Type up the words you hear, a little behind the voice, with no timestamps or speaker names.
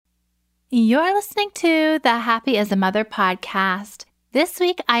You're listening to the Happy as a Mother podcast. This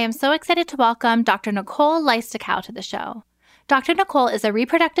week, I am so excited to welcome Dr. Nicole Leistikow to the show. Dr. Nicole is a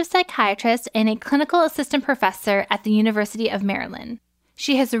reproductive psychiatrist and a clinical assistant professor at the University of Maryland.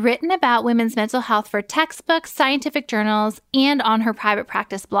 She has written about women's mental health for textbooks, scientific journals, and on her private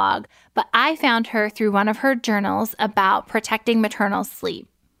practice blog, but I found her through one of her journals about protecting maternal sleep.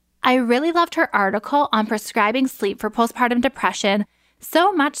 I really loved her article on prescribing sleep for postpartum depression,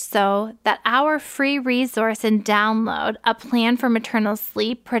 so much so that our free resource and download, A Plan for Maternal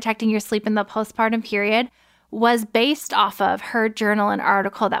Sleep, Protecting Your Sleep in the Postpartum Period, was based off of her journal and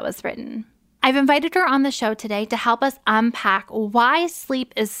article that was written. I've invited her on the show today to help us unpack why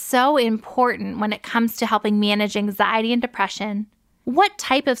sleep is so important when it comes to helping manage anxiety and depression. What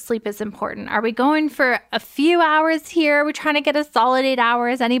type of sleep is important? Are we going for a few hours here? Are we trying to get a solid 8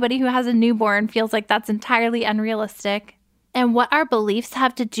 hours? Anybody who has a newborn feels like that's entirely unrealistic. And what our beliefs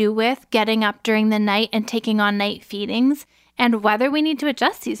have to do with getting up during the night and taking on night feedings, and whether we need to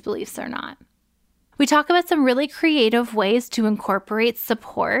adjust these beliefs or not. We talk about some really creative ways to incorporate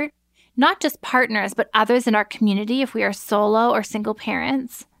support, not just partners, but others in our community if we are solo or single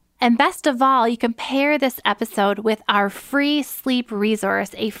parents. And best of all, you can pair this episode with our free sleep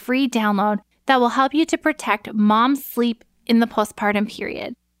resource, a free download that will help you to protect mom's sleep in the postpartum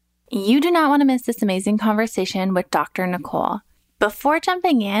period. You do not want to miss this amazing conversation with Dr. Nicole. Before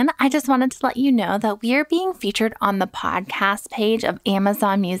jumping in, I just wanted to let you know that we are being featured on the podcast page of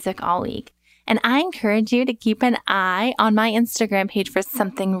Amazon Music all week. And I encourage you to keep an eye on my Instagram page for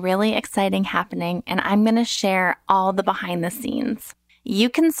something really exciting happening, and I'm going to share all the behind the scenes. You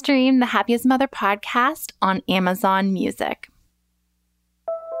can stream the Happy as a Mother podcast on Amazon Music.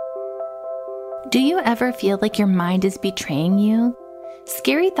 Do you ever feel like your mind is betraying you?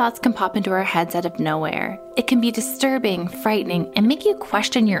 Scary thoughts can pop into our heads out of nowhere. It can be disturbing, frightening, and make you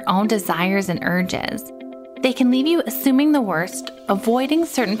question your own desires and urges. They can leave you assuming the worst, avoiding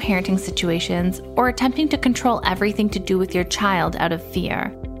certain parenting situations, or attempting to control everything to do with your child out of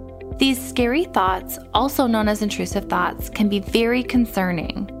fear. These scary thoughts, also known as intrusive thoughts, can be very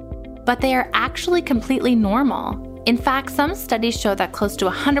concerning, but they are actually completely normal. In fact, some studies show that close to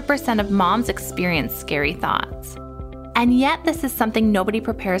 100% of moms experience scary thoughts. And yet, this is something nobody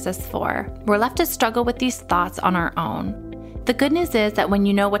prepares us for. We're left to struggle with these thoughts on our own. The good news is that when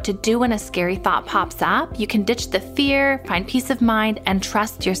you know what to do when a scary thought pops up, you can ditch the fear, find peace of mind, and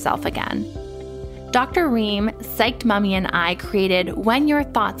trust yourself again. Dr. Reem, Psyched Mummy, and I created When Your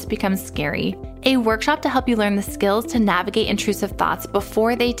Thoughts Become Scary, a workshop to help you learn the skills to navigate intrusive thoughts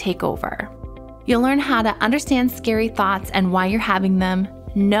before they take over. You'll learn how to understand scary thoughts and why you're having them,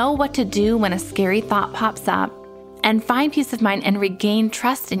 know what to do when a scary thought pops up, and find peace of mind and regain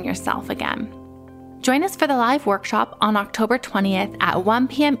trust in yourself again. Join us for the live workshop on October 20th at 1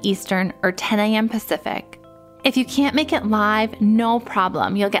 p.m. Eastern or 10 a.m. Pacific. If you can't make it live, no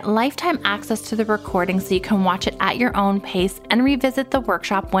problem. You'll get lifetime access to the recording so you can watch it at your own pace and revisit the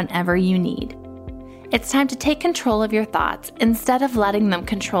workshop whenever you need. It's time to take control of your thoughts instead of letting them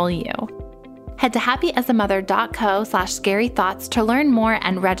control you. Head to happyasamother.co/scary thoughts to learn more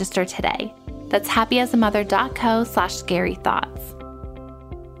and register today. That's happyasamother.co/scary thoughts.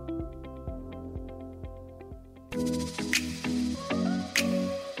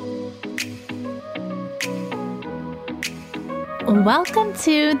 Welcome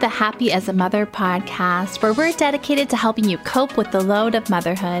to the Happy as a Mother podcast, where we're dedicated to helping you cope with the load of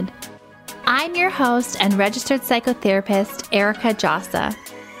motherhood. I'm your host and registered psychotherapist, Erica Jossa.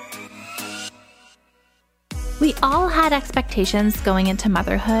 We all had expectations going into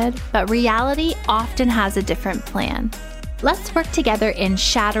motherhood, but reality often has a different plan. Let's work together in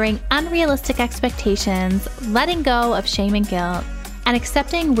shattering unrealistic expectations, letting go of shame and guilt, and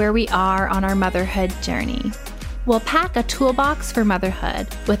accepting where we are on our motherhood journey. We'll pack a toolbox for motherhood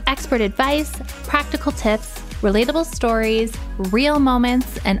with expert advice, practical tips, relatable stories, real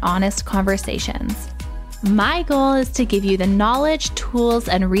moments, and honest conversations. My goal is to give you the knowledge, tools,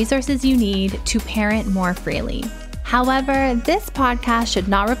 and resources you need to parent more freely. However, this podcast should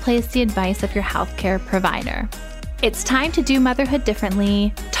not replace the advice of your healthcare provider. It's time to do motherhood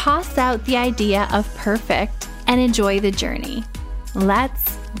differently, toss out the idea of perfect, and enjoy the journey.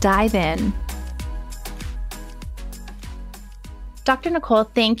 Let's dive in. Dr. Nicole,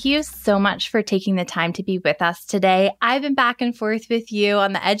 thank you so much for taking the time to be with us today. I've been back and forth with you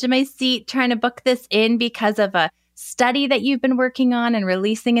on the edge of my seat trying to book this in because of a study that you've been working on and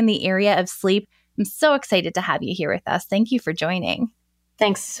releasing in the area of sleep. I'm so excited to have you here with us. Thank you for joining.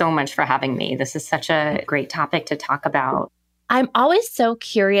 Thanks so much for having me. This is such a great topic to talk about. I'm always so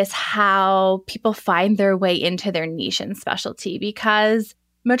curious how people find their way into their niche and specialty, because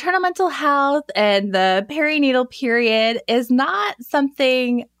maternal mental health and the perinatal period is not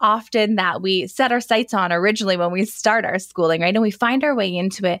something often that we set our sights on originally when we start our schooling, right? And we find our way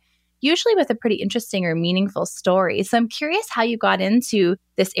into it usually with a pretty interesting or meaningful story. So I'm curious how you got into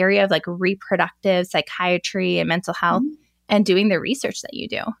this area of like reproductive psychiatry and mental health and doing the research that you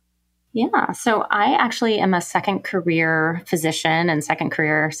do. Yeah. So I actually am a second career physician and second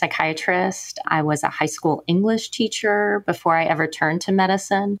career psychiatrist. I was a high school English teacher before I ever turned to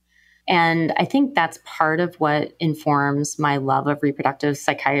medicine. And I think that's part of what informs my love of reproductive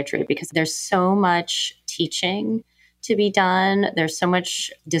psychiatry, because there's so much teaching to be done. There's so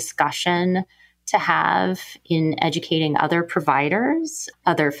much discussion to have in educating other providers,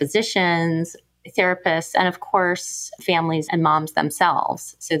 other physicians, therapists, and of course, families and moms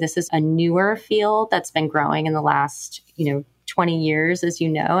themselves. So this is a newer field that's been growing in the last, 20 years, as you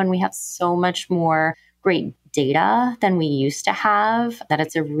know, and we have so much more great data than we used to have that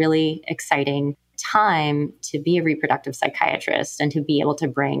it's a really exciting time to be a reproductive psychiatrist and to be able to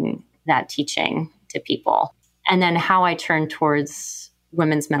bring that teaching to people. And then how I turned towards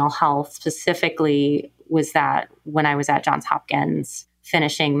women's mental health specifically was that when I was at Johns Hopkins,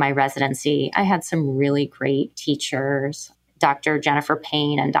 finishing my residency, I had some really great teachers. Dr. Jennifer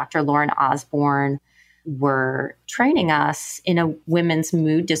Payne and Dr. Lauren Osborne were training us in a women's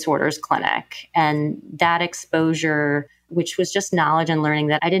mood disorders clinic. And that exposure, which was just knowledge and learning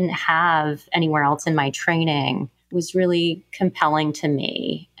that I didn't have anywhere else in my training, was really compelling to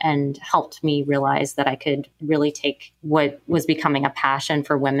me and helped me realize that I could really take what was becoming a passion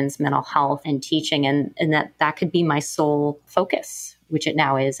for women's mental health and teaching, and that could be my sole focus, which it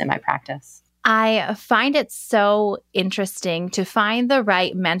now is in my practice. I find it so interesting to find the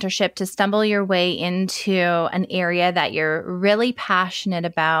right mentorship to stumble your way into an area that you're really passionate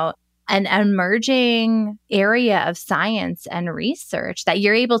about, an emerging area of science and research that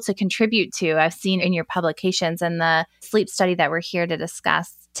you're able to contribute to. I've seen in your publications and the sleep study that we're here to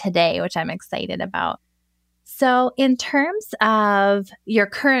discuss today, which I'm excited about. So in terms of your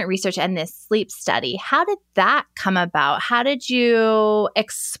current research and this sleep study, how did that come about? How did you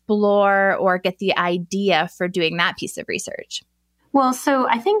explore or get the idea for doing that piece of research? Well, so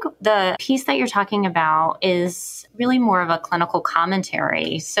I think the piece that you're talking about is really more of a clinical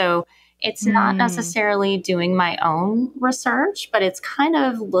commentary. So it's not necessarily doing my own research, but it's kind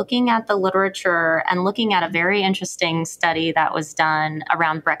of looking at the literature and looking at a very interesting study that was done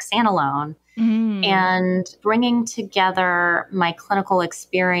around brexanolone and bringing together my clinical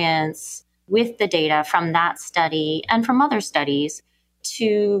experience with the data from that study and from other studies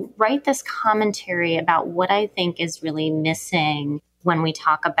to write this commentary about what I think is really missing when we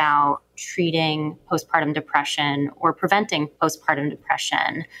talk about treating postpartum depression or preventing postpartum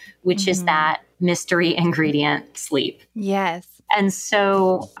depression, which is that mystery ingredient, sleep. Yes. And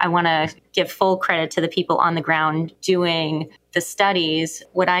so I want to give full credit to the people on the ground doing the studies.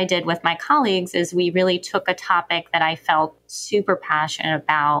 What I did with my colleagues is we really took a topic that I felt super passionate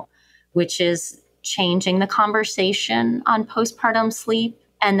about, which is changing the conversation on postpartum sleep,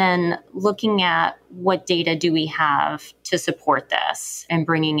 and then looking at what data do we have to support this and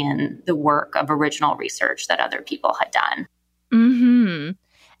bringing in the work of original research that other people had done.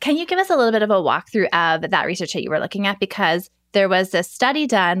 Can you give us a little bit of a walkthrough of that research that you were looking at? Because there was a study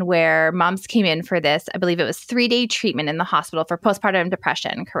done where moms came in for this, I believe it was 3-day treatment in the hospital for postpartum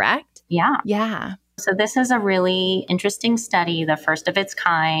depression, correct? Yeah. So this is a really interesting study, the first of its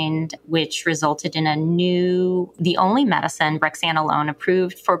kind, which resulted in the only medicine, brexanolone,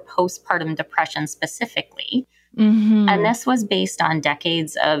 approved for postpartum depression specifically. And this was based on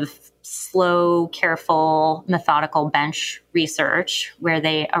decades of slow, careful, methodical bench research where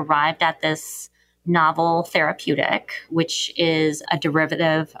they arrived at this novel therapeutic, which is a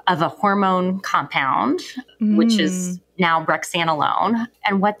derivative of a hormone compound, which is now brexanolone.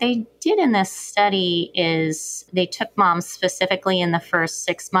 And what they did in this study is they took moms specifically in the first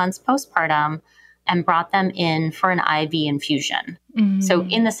 6 months postpartum and brought them in for an IV infusion. So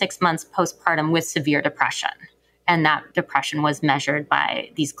in the 6 months postpartum with severe depression. And that depression was measured by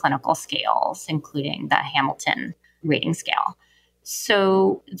these clinical scales, including the Hamilton rating scale.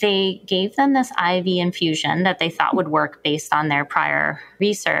 So they gave them this IV infusion that they thought would work based on their prior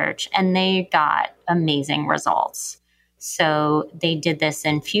research, and they got amazing results. So they did this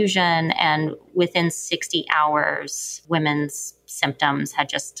infusion, and within 60 hours, women's symptoms had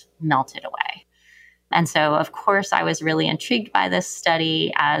just melted away. And so, of course, I was really intrigued by this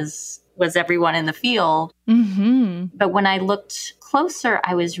study, as was everyone in the field. But when I looked closer,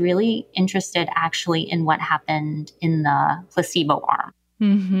 I was really interested actually in what happened in the placebo arm.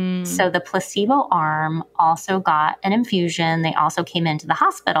 So the placebo arm also got an infusion. They also came into the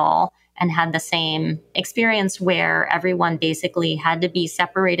hospital and had the same experience where everyone basically had to be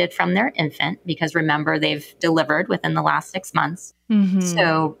separated from their infant because remember, they've delivered within the last 6 months.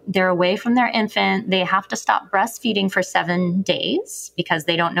 So they're away from their infant. They have to stop breastfeeding for 7 days because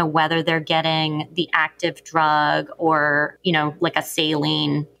they don't know whether they're getting the active drug or, like a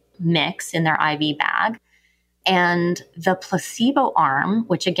saline mix in their IV bag. And the placebo arm,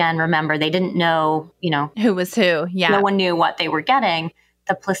 which again, remember, they didn't know, who was who. Yeah. No one knew what they were getting.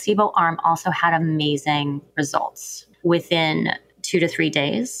 The placebo arm also had amazing results within 2 to 3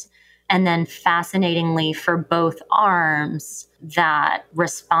 days. And then fascinatingly for both arms, that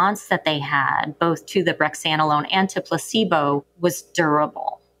response that they had, both to the brexanolone and to placebo, was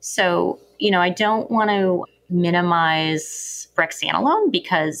durable. So, I don't want to minimize brexanolone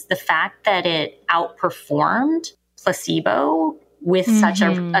because the fact that it outperformed placebo with such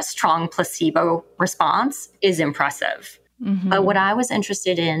a strong placebo response is impressive. But what I was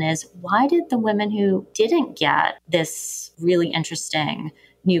interested in is why did the women who didn't get this really interesting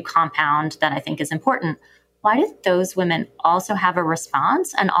new compound that I think is important, why did those women also have a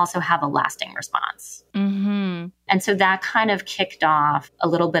response and also have a lasting response? And so that kind of kicked off a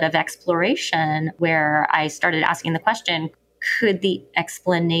little bit of exploration where I started asking the question, could the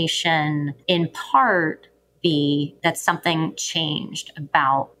explanation in part be that something changed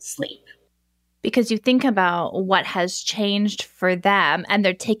about sleep? Because you think about what has changed for them and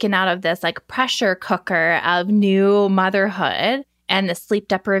they're taken out of this like pressure cooker of new motherhood and the sleep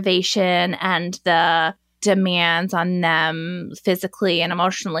deprivation and the demands on them physically and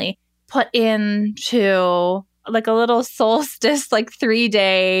emotionally put into like a little solstice, like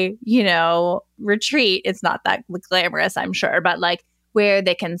 3-day, retreat. It's not that glamorous, I'm sure, but like where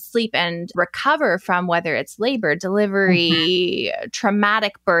they can sleep and recover from whether it's labor, delivery,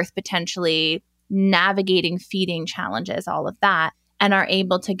 traumatic birth, potentially navigating feeding challenges, all of that, and are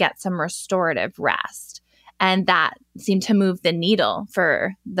able to get some restorative rest. And that seemed to move the needle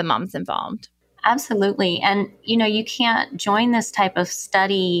for the moms involved. Absolutely. And, you can't join this type of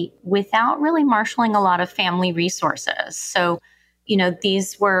study without really marshaling a lot of family resources. So,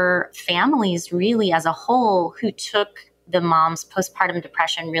 these were families really as a whole who took the mom's postpartum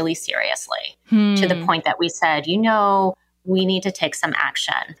depression really seriously to the point that we said, we need to take some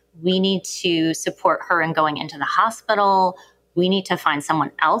action. We need to support her in going into the hospital. We need to find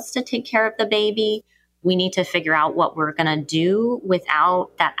someone else to take care of the baby. We need to figure out what we're going to do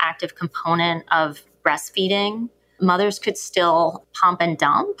without that active component of breastfeeding. Mothers could still pump and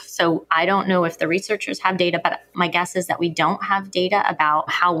dump. So I don't know if the researchers have data, but my guess is that we don't have data about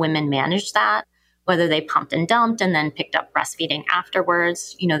how women manage that, whether they pumped and dumped and then picked up breastfeeding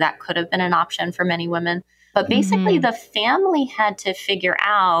afterwards. That could have been an option for many women. But basically, the family had to figure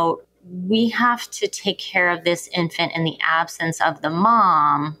out, we have to take care of this infant in the absence of the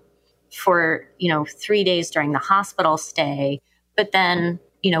mom for, 3 days during the hospital stay. But then,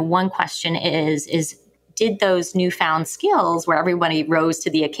 one question is did those newfound skills where everybody rose to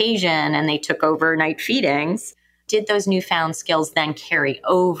the occasion and they took over night feedings, did those newfound skills then carry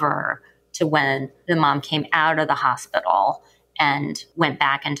over to when the mom came out of the hospital and went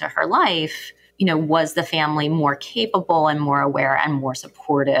back into her life? Was the family more capable and more aware and more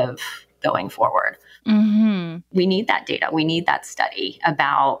supportive going forward? We need that data. We need that study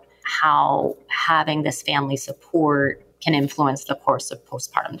about how having this family support can influence the course of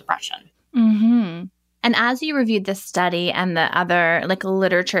postpartum depression. And as you reviewed this study and the other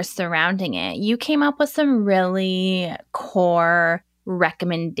literature surrounding it, you came up with some really core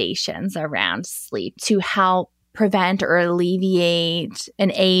recommendations around sleep to help prevent or alleviate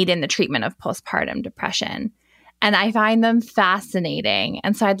and aid in the treatment of postpartum depression. And I find them fascinating.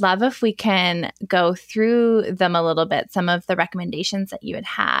 And so I'd love if we can go through them a little bit, some of the recommendations that you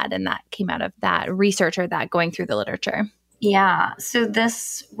had and that came out of that research or that going through the literature. Yeah. So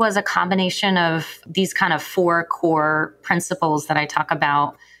this was a combination of these kind of 4 core principles that I talk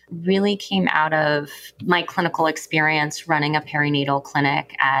about, really came out of my clinical experience running a perinatal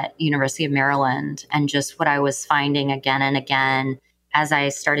clinic at University of Maryland, and just what I was finding again and again as I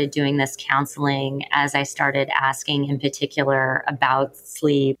started doing this counseling, as I started asking in particular about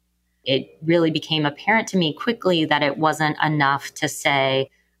sleep. It really became apparent to me quickly that it wasn't enough to say,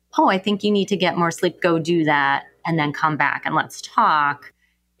 oh, I think you need to get more sleep, go do that, and then come back and let's talk.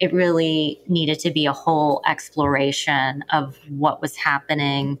 It really needed to be a whole exploration of what was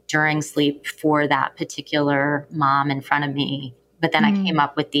happening during sleep for that particular mom in front of me. But then I came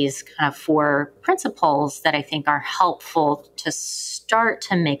up with these kind of 4 principles that I think are helpful to start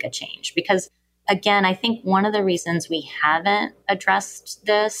to make a change. Because again, I think one of the reasons we haven't addressed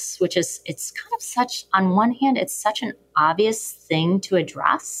this, which is it's kind of such, on one hand, it's such an obvious thing to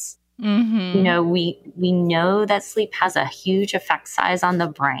address. We know that sleep has a huge effect size on the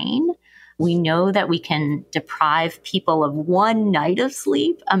brain. We know that we can deprive people of one night of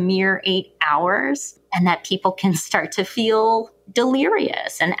sleep, a mere 8 hours, and that people can start to feel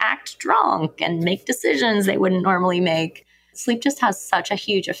delirious and act drunk and make decisions they wouldn't normally make. Sleep just has such a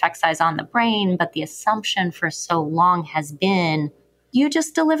huge effect size on the brain, but the assumption for so long has been, you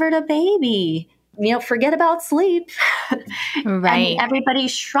just delivered a baby. Forget about sleep. Right. And everybody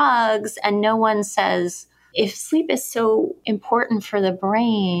shrugs and no one says, if sleep is so important for the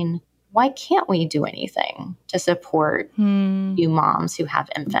brain, why can't we do anything to support you moms who have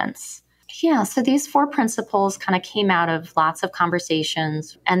infants? Yeah, so these 4 principles kind of came out of lots of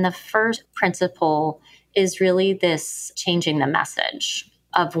conversations. And the first principle is really this changing the message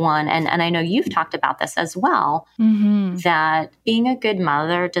of one. And I know you've talked about this as well, that being a good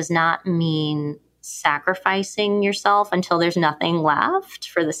mother does not mean sacrificing yourself until there's nothing left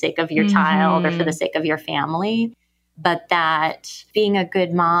for the sake of your child or for the sake of your family. But that being a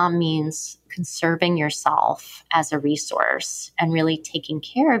good mom means conserving yourself as a resource and really taking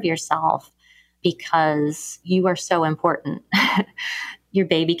care of yourself because you are so important. Your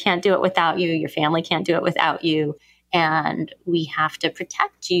baby can't do it without you. Your family can't do it without you. And we have to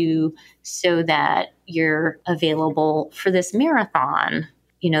protect you so that you're available for this marathon,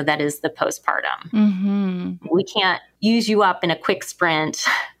 that is the postpartum. We can't use you up in a quick sprint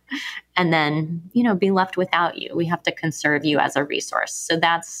and then, be left without you. We have to conserve you as a resource. So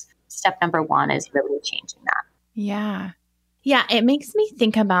that's step number 1, is really changing that. Yeah. Yeah, it makes me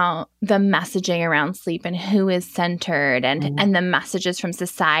think about the messaging around sleep and who is centered and the messages from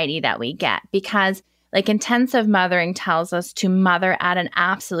society that we get. Because intensive mothering tells us to mother at an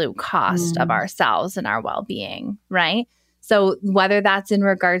absolute cost of ourselves and our well-being, right? So whether that's in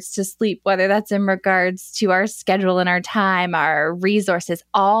regards to sleep, whether that's in regards to our schedule and our time, our resources,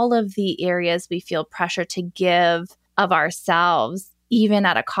 all of the areas we feel pressure to give of ourselves, even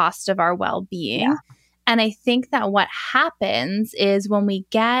at a cost of our well-being. Yeah. And I think that what happens is when we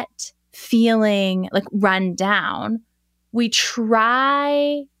get feeling run down, we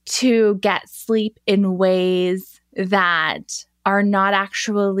try to get sleep in ways that are not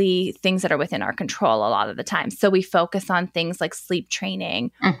actually things that are within our control a lot of the time. So we focus on things like sleep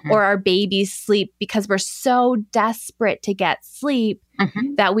training or our baby's sleep because we're so desperate to get sleep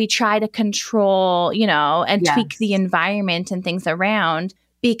that we try to control, and tweak the environment and things around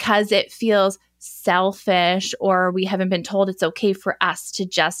because it feels selfish or we haven't been told it's okay for us to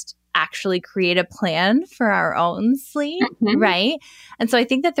just actually create a plan for our own sleep, right? And so I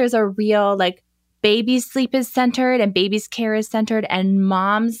think that there's a real baby's sleep is centered and baby's care is centered and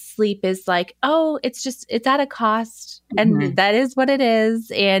mom's sleep is it's at a cost and that is what it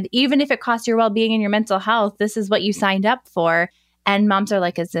is. And even if it costs your well-being and your mental health, this is what you signed up for. And moms are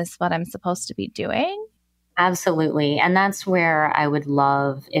like, is this what I'm supposed to be doing? Absolutely. And that's where I would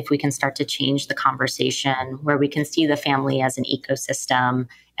love if we can start to change the conversation, where we can see the family as an ecosystem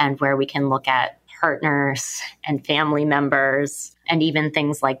and where we can look at partners and family members and even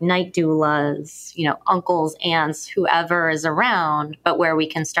things like night doulas, uncles, aunts, whoever is around, but where we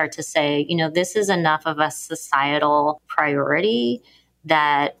can start to say, this is enough of a societal priority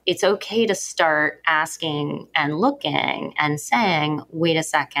that it's okay to start asking and looking and saying, wait a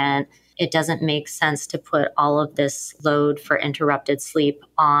second, it doesn't make sense to put all of this load for interrupted sleep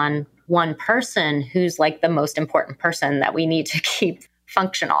on one person who's the most important person that we need to keep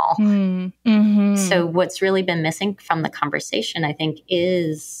functional. So what's really been missing from the conversation, I think,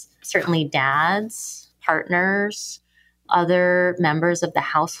 is certainly dads, partners, other members of the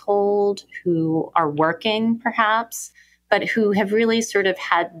household who are working perhaps, but who have really sort of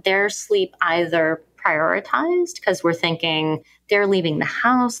had their sleep either prioritized because we're thinking they're leaving the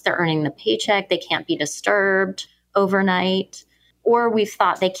house, they're earning the paycheck, they can't be disturbed overnight, or we've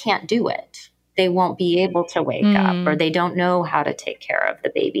thought they can't do it. They won't be able to wake up, or they don't know how to take care of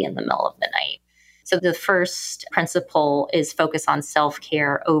the baby in the middle of the night. So the first principle is focus on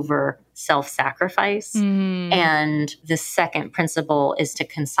self-care over self-sacrifice. And the second principle is to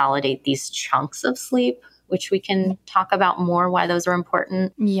consolidate these chunks of sleep, which we can talk about more why those are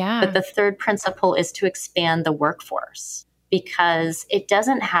important. Yeah. But the third principle is to expand the workforce because it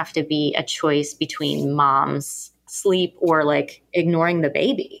doesn't have to be a choice between mom's sleep or ignoring the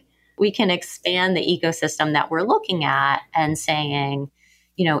baby. We can expand the ecosystem that we're looking at and saying,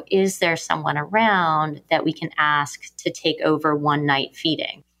 is there someone around that we can ask to take over one night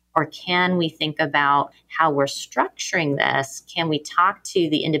feeding? Or can we think about how we're structuring this? Can we talk to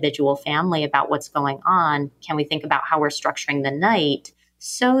the individual family about what's going on? Can we think about how we're structuring the night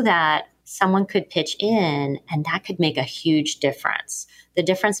so that someone could pitch in and that could make a huge difference? The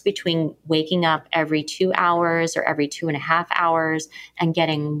difference between waking up every 2 hours or every 2.5 hours and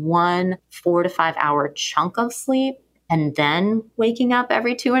getting 1 4 to 5 hour chunk of sleep and then waking up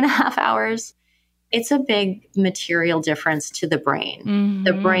every 2.5 hours, it's a big material difference to the brain. Mm-hmm.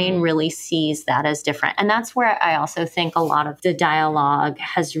 The brain really sees that as different. And that's where I also think a lot of the dialogue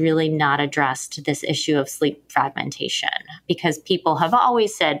has really not addressed this issue of sleep fragmentation, because people have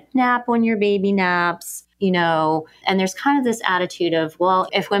always said, nap when your baby naps, and there's kind of this attitude of, well,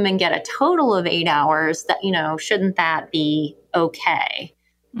 if women get a total of 8 hours, that, shouldn't that be okay?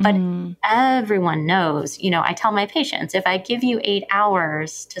 But everyone knows, I tell my patients, if I give you 8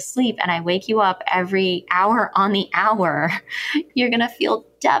 hours to sleep and I wake you up every hour on the hour, you're going to feel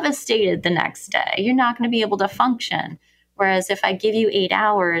devastated the next day. You're not going to be able to function. Whereas if I give you 8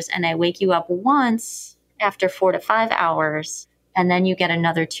 hours and I wake you up once after 4 to 5 hours, and then you get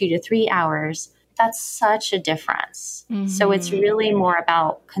another 2 to 3 hours, that's such a difference. So it's really more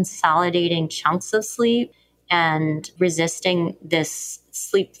about consolidating chunks of sleep and resisting this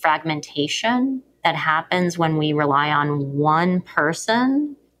sleep fragmentation that happens when we rely on one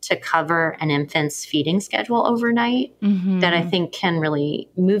person to cover an infant's feeding schedule overnight, that I think can really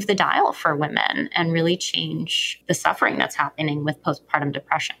move the dial for women and really change the suffering that's happening with postpartum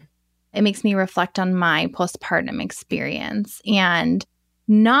depression. It makes me reflect on my postpartum experience, and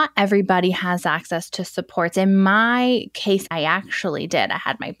not everybody has access to supports. In my case, I actually did. I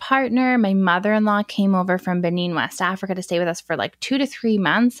had my partner, my mother-in-law came over from Benin, West Africa to stay with us for like 2 to 3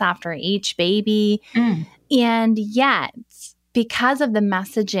 months after each baby. And yet, because of the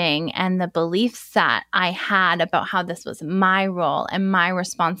messaging and the belief set I had about how this was my role and my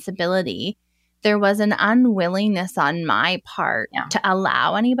responsibility, there was an unwillingness on my part to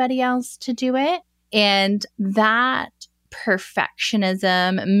allow anybody else to do it. And that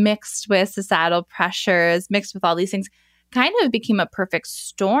perfectionism mixed with societal pressures, mixed with all these things, kind of became a perfect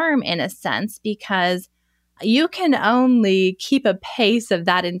storm in a sense, because you can only keep a pace of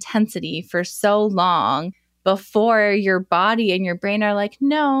that intensity for so long before your body and your brain are like,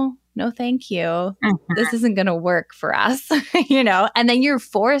 no, thank you. This isn't going to work for us, and then you're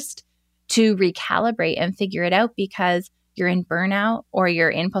forced to recalibrate and figure it out because you're in burnout or you're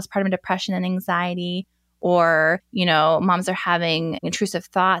in postpartum depression and anxiety, or, moms are having intrusive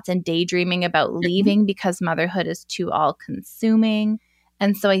thoughts and daydreaming about leaving because motherhood is too all-consuming.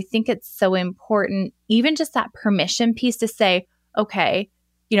 And so I think it's so important, even just that permission piece to say, okay,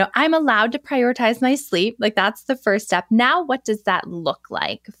 I'm allowed to prioritize my sleep. Like, that's the first step. Now, what does that look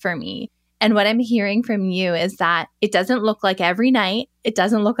like for me? And what I'm hearing from you is that it doesn't look like every night. It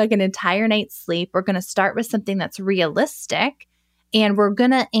doesn't look like an entire night's sleep. We're going to start with something that's realistic. And we're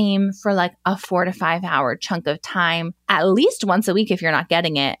going to aim for like a 4 to 5 hour chunk of time, at least once a week if you're not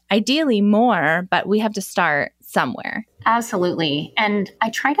getting it. Ideally more, but we have to start somewhere. Absolutely. And I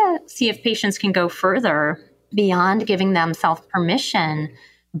try to see if patients can go further beyond giving themselves permission,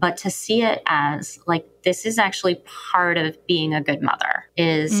 but to see it as like, this is actually part of being a good mother,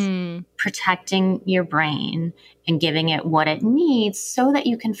 is protecting your brain and giving it what it needs so that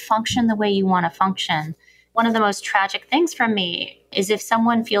you can function the way you want to function. One of the most tragic things for me is if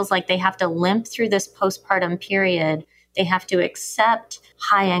someone feels like they have to limp through this postpartum period, they have to accept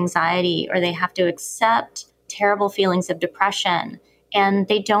high anxiety, or they have to accept terrible feelings of depression, and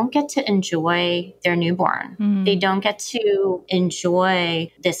they don't get to enjoy their newborn. They don't get to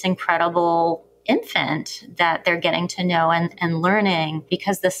enjoy this incredible infant that they're getting to know and learning,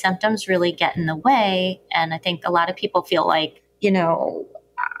 because the symptoms really get in the way. And I think a lot of people feel like,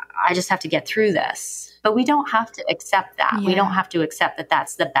 I just have to get through this. But we don't have to accept that. We don't have to accept that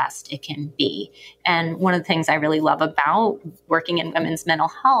that's the best it can be. And one of the things I really love about working in women's mental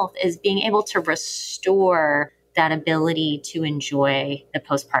health is being able to restore that ability to enjoy the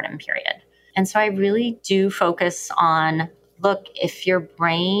postpartum period. And so I really do focus on, look, if your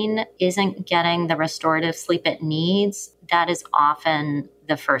brain isn't getting the restorative sleep it needs, that is often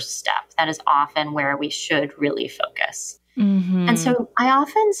the first step. That is often where we should really focus. And so I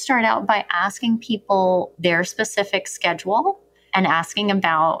often start out by asking people their specific schedule and asking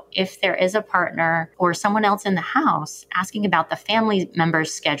about, if there is a partner or someone else in the house, asking about the family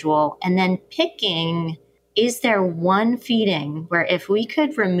member's schedule, and then picking, is there one feeding where if we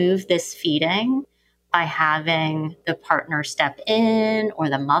could remove this feeding by having the partner step in, or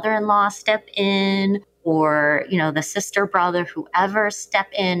the mother-in-law step in, or, the sister, brother, whoever step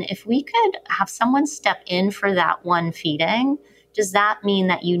in, if we could have someone step in for that one feeding, does that mean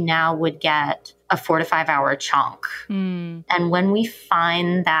that you now would get a 4 to 5 hour chunk? And when we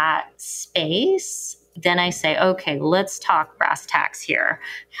find that space, then I say, okay, let's talk brass tacks here.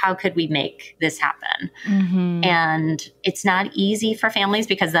 How could we make this happen? And it's not easy for families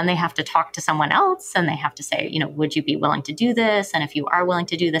because then they have to talk to someone else and they have to say, would you be willing to do this? And if you are willing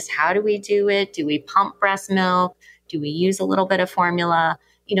to do this, how do we do it? Do we pump breast milk? Do we use a little bit of formula?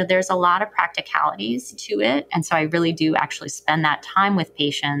 There's a lot of practicalities to it. And so I really do actually spend that time with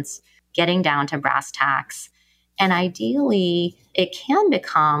patients getting down to brass tacks. And ideally, it can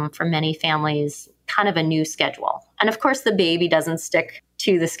become, for many families, kind of a new schedule. And of course, the baby doesn't stick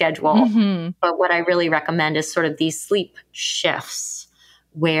to the schedule. But what I really recommend is sort of these sleep shifts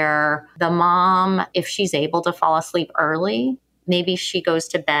where the mom, if she's able to fall asleep early, maybe she goes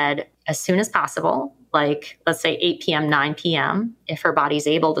to bed as soon as possible, like let's say 8 p.m., 9 p.m., if her body's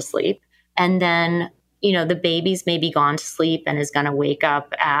able to sleep. And then, the baby's maybe gone to sleep and is going to wake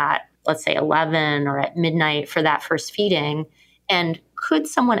up at, let's say 11 or at midnight for that first feeding. And could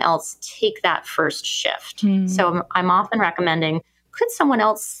someone else take that first shift? So I'm often recommending, could someone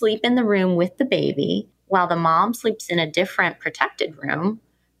else sleep in the room with the baby while the mom sleeps in a different protected room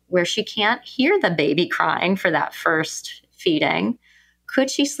where she can't hear the baby crying for that first feeding? Could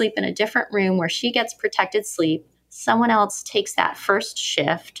she sleep in a different room where she gets protected sleep? Someone else takes that first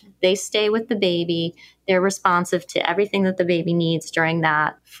shift. They stay with the baby. They're responsive to everything that the baby needs during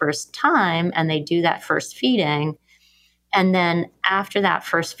that first time, and they do that first feeding. And then after that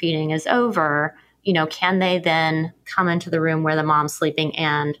first feeding is over, can they then come into the room where the mom's sleeping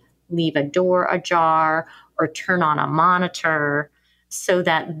and leave a door ajar or turn on a monitor so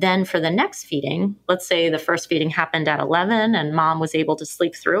that then for the next feeding, let's say the first feeding happened at 11 and mom was able to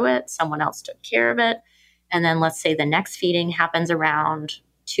sleep through it, someone else took care of it. And then let's say the next feeding happens around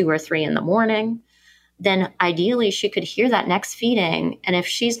 2 or 3 in the morning. Then ideally she could hear that next feeding. And if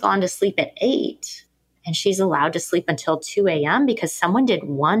she's gone to sleep at 8, and she's allowed to sleep until 2 a.m. because someone did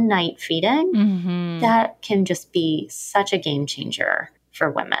one night feeding, that can just be such a game changer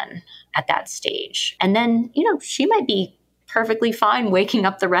for women at that stage. And then, she might be perfectly fine waking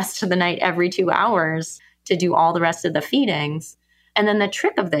up the rest of the night every 2 hours to do all the rest of the feedings. And then the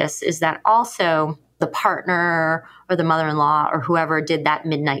trick of this is that also the partner or the mother-in-law or whoever did that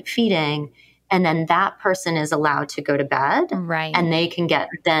midnight feeding, and then that person is allowed to go to bed. Right. And they can get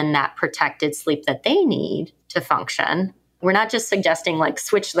then that protected sleep that they need to function. We're not just suggesting like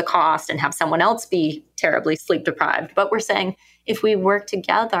switch the cost and have someone else be terribly sleep deprived, but we're saying if we work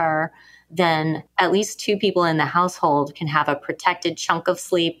together, then at least 2 people in the household can have a protected chunk of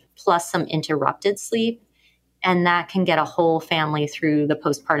sleep plus some interrupted sleep. And that can get a whole family through the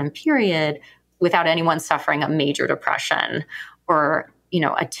postpartum period without anyone suffering a major depression or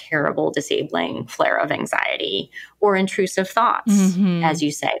a terrible disabling flare of anxiety or intrusive thoughts, as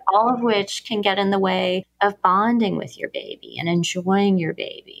you say, all of which can get in the way of bonding with your baby and enjoying your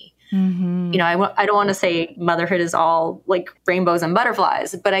baby. I don't want to say motherhood is all like rainbows and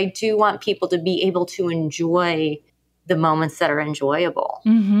butterflies, but I do want people to be able to enjoy the moments that are enjoyable.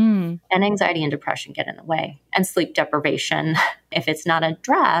 And anxiety and depression get in the way. And sleep deprivation, if it's not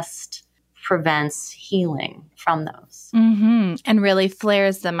addressed, prevents healing from those. And really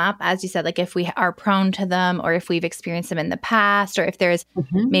flares them up, as you said, like if we are prone to them or if we've experienced them in the past or if there's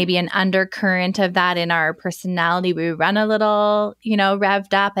maybe an undercurrent of that in our personality, we run a little,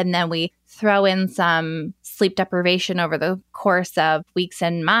 revved up and then we throw in some sleep deprivation over the course of weeks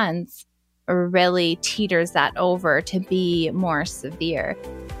and months, really teeters that over to be more severe.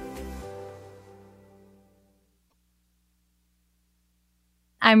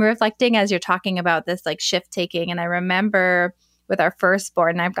 I'm reflecting as you're talking about this like shift taking. And I remember with our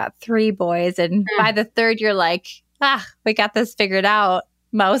firstborn, I've got 3 boys. And by the third, you're like, we got this figured out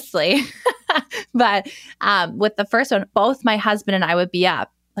mostly. But with the first one, both my husband and I would be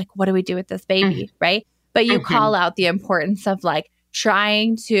up. Like, what do we do with this baby? Right. But you call out the importance of like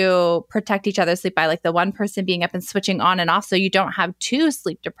trying to protect each other's sleep by like the one person being up and switching on and off. So you don't have 2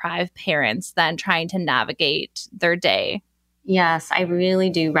 sleep deprived parents then trying to navigate their day. Yes, I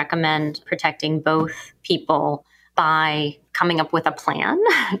really do recommend protecting both people by coming up with a plan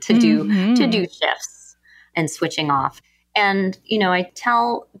to do shifts and switching off. And, I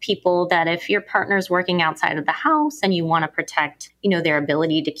tell people that if your partner's working outside of the house and you want to protect, their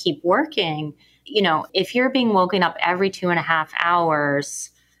ability to keep working, if you're being woken up every 2.5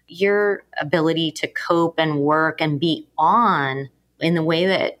 hours, your ability to cope and work and be on in the way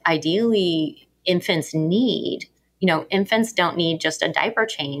that ideally infants need. Infants don't need just a diaper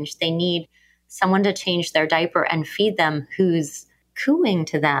change. They need someone to change their diaper and feed them who's cooing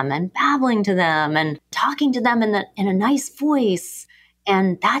to them and babbling to them and talking to them in a nice voice.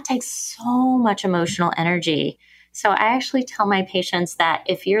 And that takes so much emotional energy. So I actually tell my patients that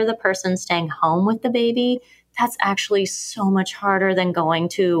if you're the person staying home with the baby, that's actually so much harder than going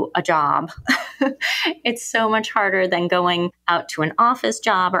to a job. It's so much harder than going out to an office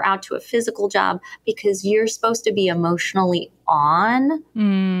job or out to a physical job, because you're supposed to be emotionally on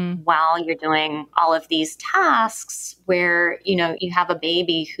while you're doing all of these tasks where, you have a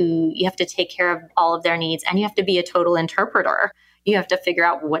baby who you have to take care of all of their needs, and you have to be a total interpreter. You have to figure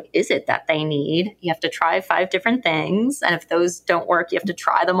out what is it that they need. You have to try 5 different things. And if those don't work, you have to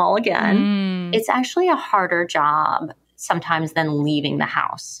try them all again. It's actually a harder job sometimes than leaving the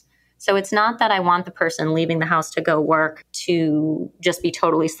house. So it's not that I want the person leaving the house to go work to just be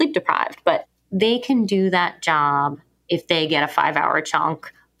totally sleep deprived, but they can do that job if they get a 5-hour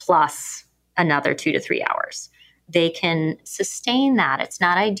chunk plus another 2 to 3 hours. They can sustain that. It's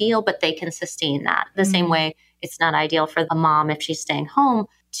not ideal, but they can sustain that. The same way it's not ideal for a mom if she's staying home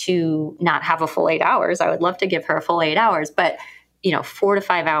to not have a full 8 hours. I would love to give her a full 8 hours, but 4 to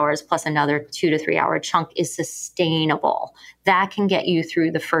 5 hours plus another 2 to 3 hour chunk is sustainable. That can get you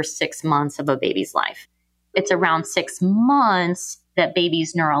through the first 6 months of a baby's life. It's around 6 months that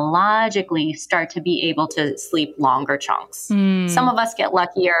babies neurologically start to be able to sleep longer chunks. Some of us get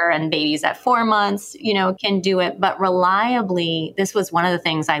luckier, and babies at 4 months, can do it. But reliably, this was one of the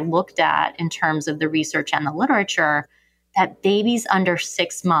things I looked at in terms of the research and the literature, that babies under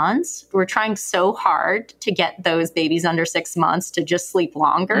 6 months, we're trying so hard to get those babies under 6 months to just sleep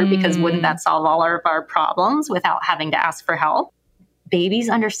longer, because wouldn't that solve all of our problems without having to ask for help? Babies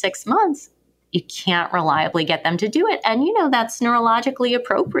under 6 months, you can't reliably get them to do it. And, that's neurologically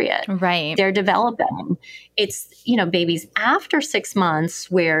appropriate. Right. They're developing. It's, babies after 6 months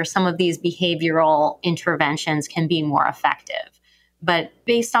where some of these behavioral interventions can be more effective. But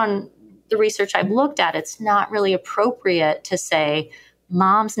based on the research I've looked at, it's not really appropriate to say,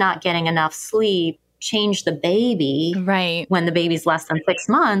 mom's not getting enough sleep, change the baby. Right. When the baby's less than 6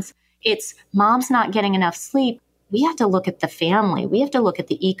 months. It's mom's not getting enough sleep. We have to look at the family. We have to look at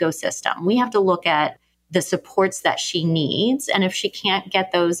the ecosystem. We have to look at the supports that she needs. And if she can't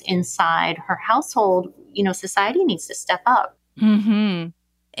get those inside her household, society needs to step up.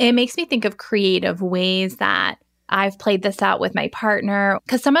 It makes me think of creative ways that I've played this out with my partner,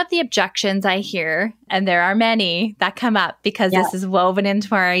 because some of the objections I hear, and there are many that come up because this is woven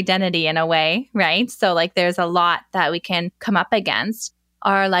into our identity in a way, right? So there's a lot that we can come up against.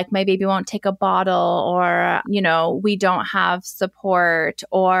 Are like, my baby won't take a bottle, or, we don't have support,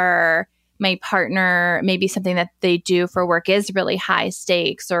 or my partner, maybe something that they do for work is really high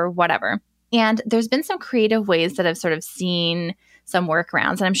stakes or whatever. And there's been some creative ways that I've sort of seen some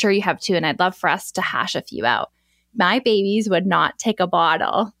workarounds, and I'm sure you have too, and I'd love for us to hash a few out. My babies would not take a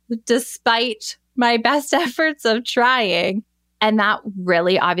bottle despite my best efforts of trying. And that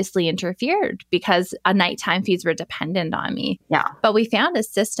really obviously interfered because nighttime feeds were dependent on me. Yeah. But we found a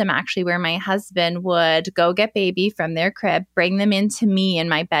system actually where my husband would go get baby from their crib, bring them into me in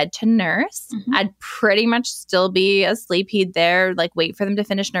my bed to nurse. I'd pretty much still be asleep. He'd wait for them to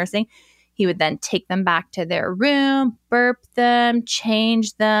finish nursing. He would then take them back to their room, burp them,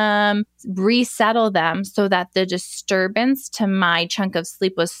 change them, resettle them so that the disturbance to my chunk of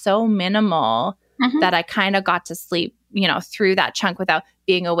sleep was so minimal that I kind of got to sleep, through that chunk without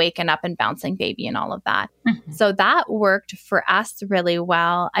being awake and up and bouncing baby and all of that. So that worked for us really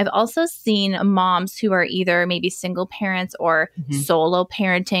well. I've also seen moms who are either maybe single parents or solo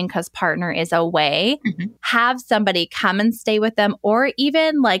parenting because partner is away, have somebody come and stay with them, or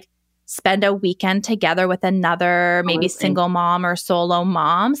even spend a weekend together with another maybe single mom or solo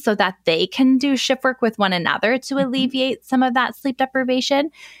mom so that they can do shift work with one another to alleviate some of that sleep deprivation.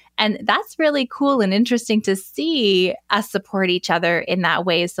 And that's really cool and interesting to see us support each other in that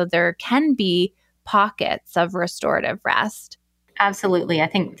way. So there can be pockets of restorative rest. Absolutely. I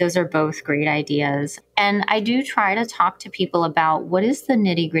think those are both great ideas. And I do try to talk to people about what is the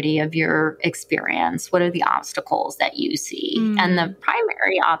nitty-gritty of your experience? What are the obstacles that you see? And the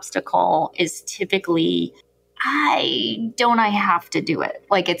primary obstacle is typically, I have to do it.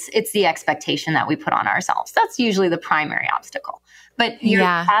 It's the expectation that we put on ourselves. That's usually the primary obstacle. But you're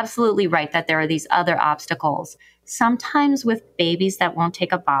absolutely right that there are these other obstacles. Sometimes with babies that won't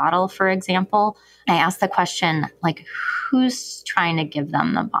take a bottle, for example, I ask the question, who's trying to give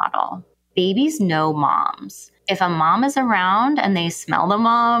them the bottle? Babies know moms. If a mom is around and they smell the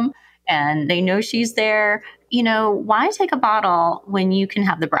mom and they know she's there, why take a bottle when you can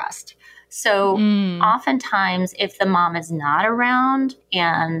have the breast? So oftentimes if the mom is not around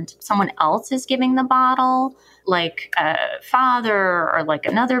and someone else is giving the bottle, like a father or like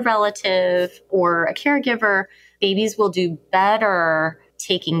another relative or a caregiver, babies will do better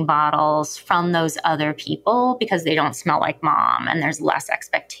taking bottles from those other people because they don't smell like mom and there's less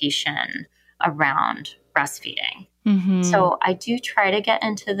expectation around breastfeeding. Mm-hmm. So I do try to get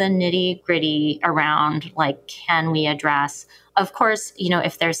into the nitty gritty around like, can we address, of course,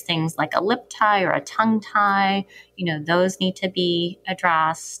 if there's things like a lip tie or a tongue tie, those need to be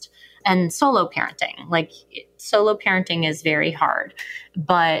addressed. And solo parenting, solo parenting is very hard.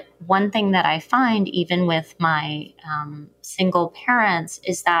 But one thing that I find even with my single parents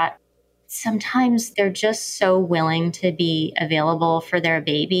is that sometimes they're just so willing to be available for their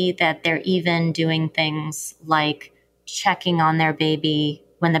baby that they're even doing things like checking on their baby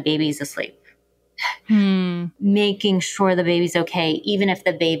when the baby's asleep. Making sure the baby's okay, even if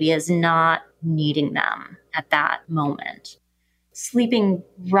the baby is not needing them at that moment. Sleeping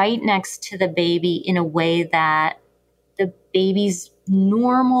right next to the baby in a way that the baby's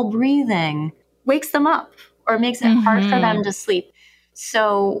normal breathing wakes them up or makes it hard for them to sleep.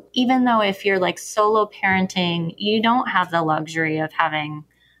 So even though if you're like solo parenting, you don't have the luxury of having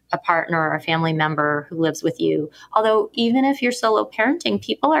a partner or a family member who lives with you. Although even if you're solo parenting,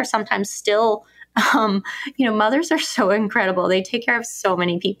 people are sometimes still, mothers are so incredible. They take care of so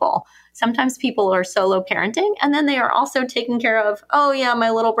many people. Sometimes people are solo parenting and then they are also taking care of, oh yeah, my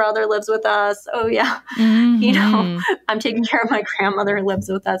little brother lives with us. Oh yeah, I'm taking care of my grandmother who lives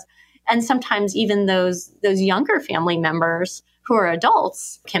with us. And sometimes even those younger family members who are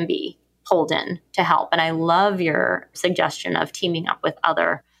adults can be pulled in to help. And I love your suggestion of teaming up with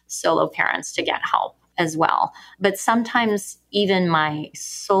other solo parents to get help as well. But sometimes even my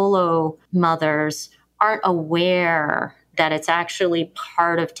solo mothers aren't aware that it's actually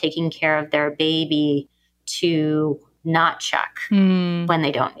part of taking care of their baby to not check when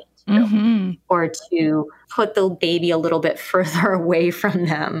they don't need to, or to put the baby a little bit further away from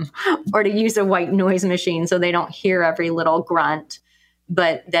them, or to use a white noise machine so they don't hear every little grunt,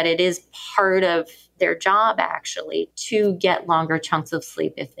 but that it is part of their job actually to get longer chunks of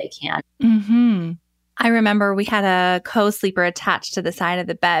sleep if they can. I remember we had a co-sleeper attached to the side of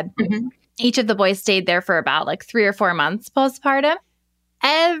the bed. Each of the boys stayed there for about 3 or 4 months postpartum.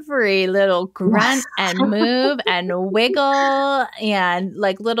 Every little grunt and move and wiggle and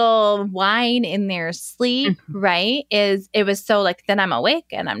little whine in their sleep, right? It was so then I'm awake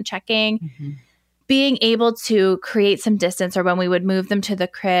and I'm checking. Being able to create some distance, or when we would move them to the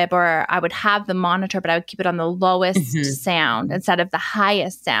crib, or I would have the monitor, but I would keep it on the lowest sound instead of the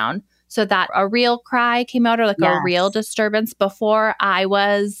highest sound, so that a real cry came out, or a real disturbance before I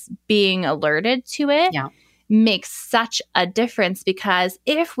was being alerted to it. Makes such a difference, because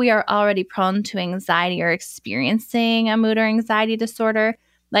if we are already prone to anxiety or experiencing a mood or anxiety disorder,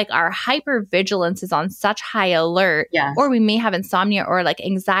 our hypervigilance is on such high alert, or we may have insomnia or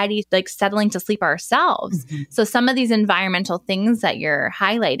anxiety, settling to sleep ourselves. So some of these environmental things that you're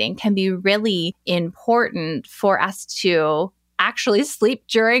highlighting can be really important for us to actually sleep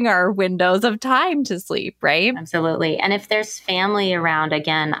during our windows of time to sleep, right? Absolutely. And if there's family around,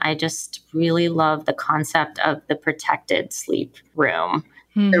 again, I just really love the concept of the protected sleep room.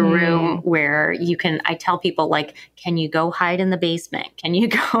 The room where I tell people, can you go hide in the basement? Can you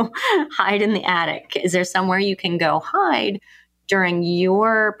go hide in the attic? Is there somewhere you can go hide during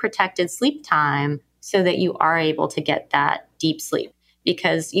your protected sleep time so that you are able to get that deep sleep?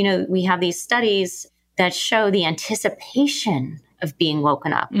 Because, we have these studies that show the anticipation of being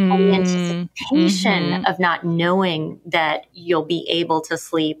woken up, and the anticipation of not knowing that you'll be able to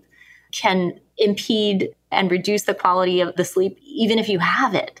sleep can impede and reduce the quality of the sleep, even if you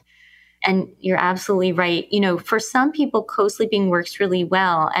have it. And you're absolutely right. For some people, co-sleeping works really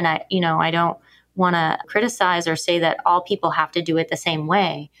well. And I don't want to criticize or say that all people have to do it the same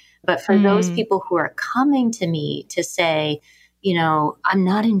way. But for those people who are coming to me to say, I'm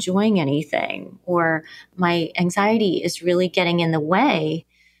not enjoying anything, or my anxiety is really getting in the way,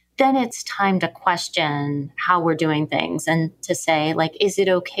 then it's time to question how we're doing things and to say, is it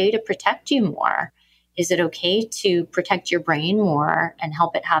okay to protect you more? Is it okay to protect your brain more and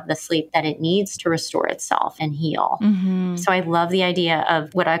help it have the sleep that it needs to restore itself and heal? So I love the idea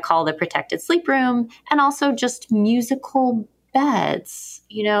of what I call the protected sleep room, and also just musical beds.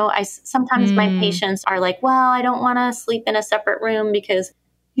 Sometimes my patients are like, well, I don't want to sleep in a separate room because,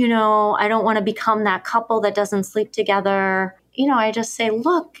 I don't want to become that couple that doesn't sleep together. I just say,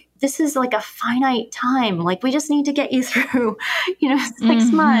 look, this is a finite time. We just need to get you through,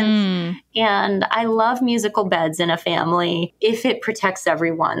 6 months. And I love musical beds in a family if it protects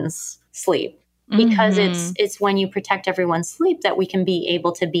everyone's sleep, because it's when you protect everyone's sleep that we can be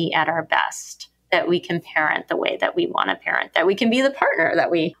able to be at our best that we can parent the way that we want to parent, that we can be the partner that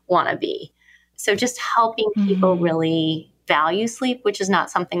we want to be. So just helping people really value sleep, which is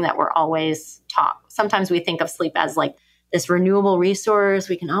not something that we're always taught. Sometimes we think of sleep as like this renewable resource.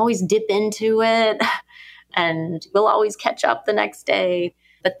 We can always dip into it and we'll always catch up the next day.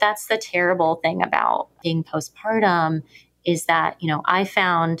 But that's the terrible thing about being postpartum is that, I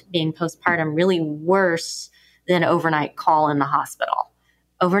found being postpartum really worse than overnight call in the hospital.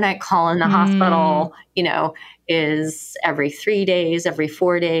 Overnight call in the hospital, is every 3 days, every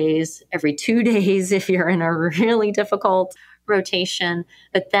 4 days, every 2 days if you're in a really difficult rotation.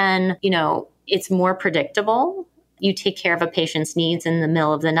 But then, it's more predictable. You take care of a patient's needs in the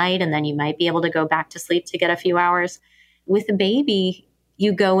middle of the night, and then you might be able to go back to sleep to get a few hours. With a baby,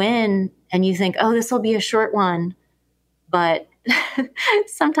 you go in and you think, oh, this will be a short one. But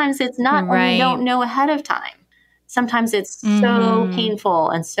sometimes it's not, or you don't know ahead of time. Sometimes it's so painful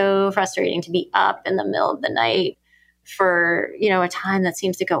and so frustrating to be up in the middle of the night for, a time that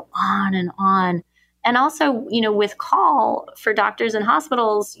seems to go on and on. And also, with call for doctors and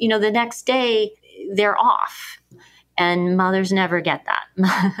hospitals, the next day they're off. And mothers never get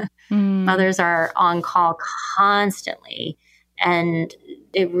that. Mothers are on call constantly. And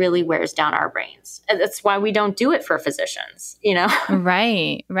it really wears down our brains. And that's why we don't do it for physicians,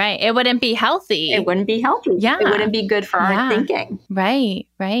 Right. It wouldn't be healthy. It wouldn't be healthy. Yeah. It wouldn't be good for our thinking. Right.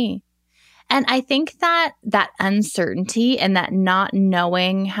 And I think that uncertainty and that not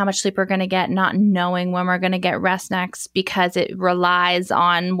knowing how much sleep we're going to get, not knowing when we're going to get rest next because it relies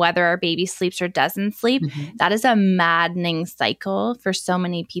on whether our baby sleeps or doesn't sleep, that is a maddening cycle for so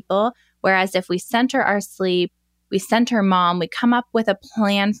many people. Whereas if we center our sleep, we center mom, we come up with a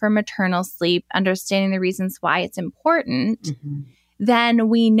plan for maternal sleep, understanding the reasons why it's important, then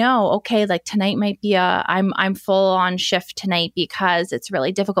we know, okay, like tonight might be I'm full on shift tonight because it's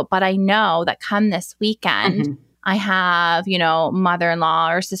really difficult. But I know that come this weekend, I have,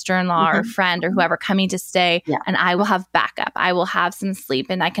 mother-in-law or sister-in-law or friend or whoever coming to stay, and I will have backup. I will have some sleep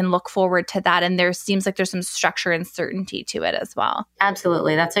and I can look forward to that. And there seems like there's some structure and certainty to it as well.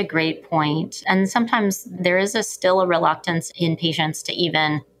 Absolutely. That's a great point. And sometimes there is still a reluctance in patients to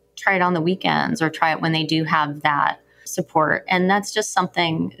even try it on the weekends or try it when they do have that support. And that's just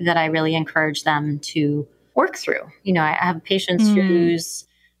something that I really encourage them to work through. I have patients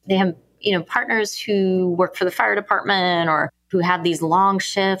they have partners who work for the fire department or who have these long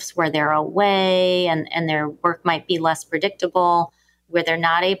shifts where they're away and their work might be less predictable, where they're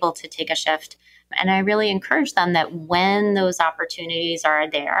not able to take a shift. And I really encourage them that when those opportunities are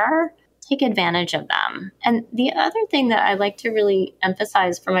there, take advantage of them. And the other thing that I like to really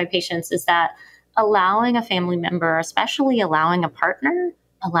emphasize for my patients is that allowing a family member, especially allowing a partner,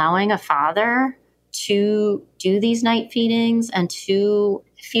 allowing a father to do these night feedings and to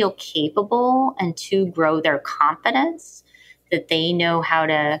feel capable and to grow their confidence, that they know how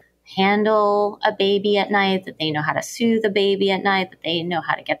to handle a baby at night, that they know how to soothe a baby at night, that they know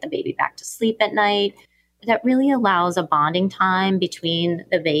how to get the baby back to sleep at night. That really allows a bonding time between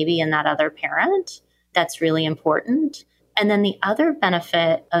the baby and that other parent. That's really important. And then the other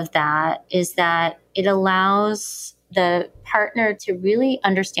benefit of that is that it allows the partner to really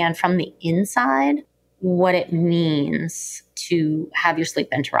understand from the inside what it means to have your sleep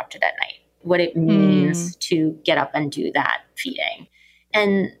interrupted at night, what it means to get up and do that feeding.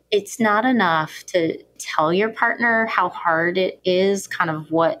 And it's not enough to tell your partner how hard it is, kind of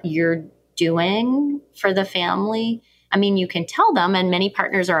what you're doing for the family. I mean, you can tell them, and many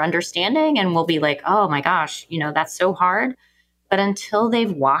partners are understanding and will be like, oh my gosh, that's so hard. But until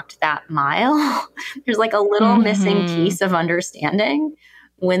they've walked that mile, there's like a little missing piece of understanding.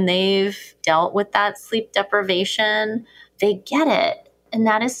 When they've dealt with that sleep deprivation, they get it. And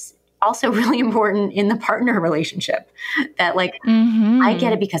that is also really important in the partner relationship, that like, I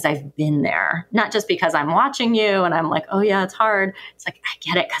get it because I've been there, not just because I'm watching you and I'm like, oh yeah, it's hard. It's like, I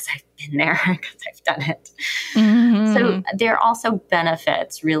get it because I've been there, because I've done it. So there are also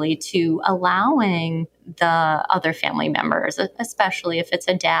benefits really to allowing the other family members, especially if it's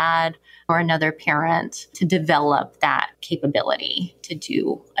a dad or another parent, to develop that capability to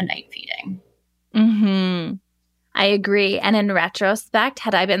do a night feeding. I agree. And in retrospect,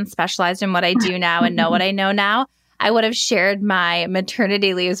 had I been specialized in what I do now and know what I know now, I would have shared my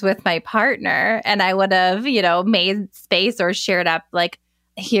maternity leaves with my partner, and I would have, made space or shared up. Like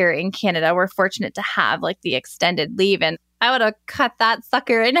here in Canada, we're fortunate to have like the extended leave, and I would have cut that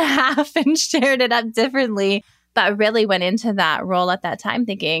sucker in half and shared it up differently. But really went into that role at that time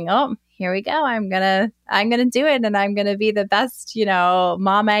thinking, oh, here we go. I'm gonna do it, and I'm gonna be the best,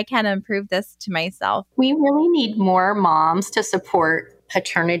 mom I can, and prove this to myself. We really need more moms to support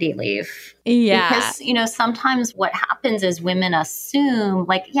paternity leave. Yeah. Because, sometimes what happens is women assume,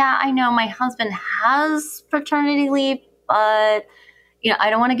 like, yeah, I know my husband has paternity leave, but I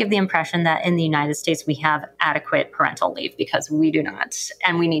don't want to give the impression that in the United States we have adequate parental leave, because we do not,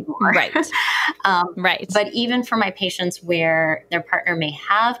 and we need more. Right. Right. But even for my patients where their partner may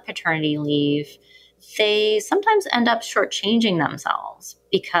have paternity leave, they sometimes end up shortchanging themselves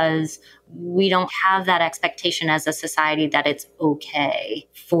because we don't have that expectation as a society that it's okay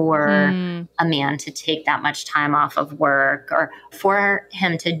for a man to take that much time off of work or for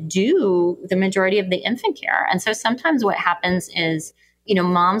him to do the majority of the infant care. And so sometimes what happens is,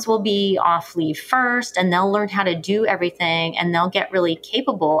 moms will be off leave first and they'll learn how to do everything and they'll get really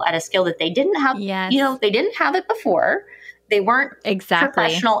capable at a skill that they didn't have. Yes. They didn't have it before. They weren't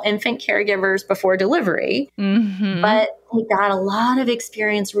professional infant caregivers before delivery, but they got a lot of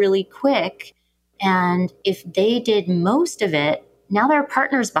experience really quick. And if they did most of it, now their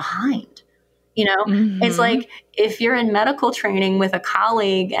partner's behind. It's like if you're in medical training with a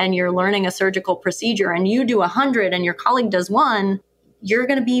colleague and you're learning a surgical procedure and you do 100 and your colleague does 1, you're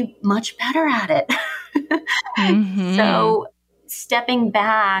going to be much better at it. So stepping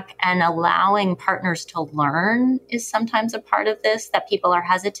back and allowing partners to learn is sometimes a part of this, that people are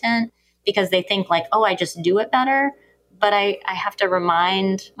hesitant because they think like, oh, I just do it better. But I have to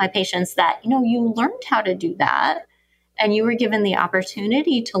remind my patients that, you learned how to do that and you were given the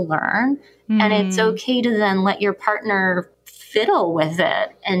opportunity to learn. And it's okay to then let your partner fiddle with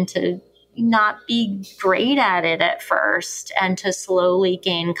it and to not be great at it at first and to slowly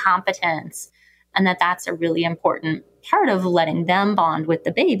gain competence. And that's a really important part of letting them bond with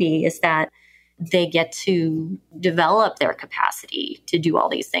the baby, is that they get to develop their capacity to do all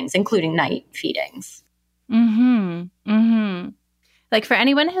these things, including night feedings. Like for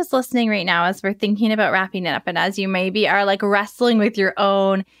anyone who's listening right now, as we're thinking about wrapping it up, and as you maybe are like wrestling with your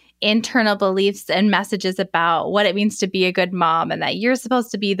own internal beliefs and messages about what it means to be a good mom and that you're supposed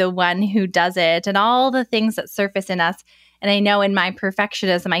to be the one who does it and all the things that surface in us. And I know in my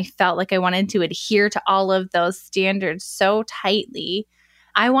perfectionism, I felt like I wanted to adhere to all of those standards so tightly.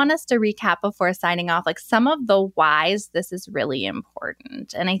 I want us to recap before signing off, like some of the whys this is really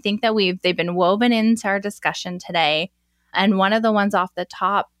important. And I think that they've been woven into our discussion today. And one of the ones off the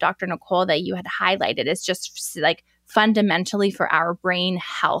top, Dr. Nicole, that you had highlighted is just like fundamentally for our brain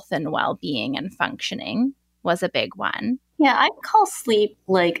health and well-being and functioning was a big one. Yeah, I call sleep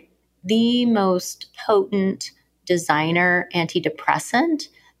like the most potent designer antidepressant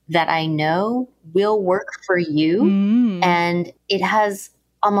that I know will work for you. And it has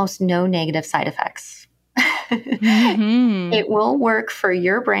almost no negative side effects. It will work for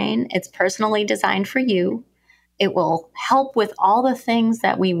your brain. It's personally designed for you. It will help with all the things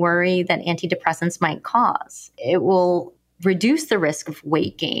that we worry that antidepressants might cause. It will reduce the risk of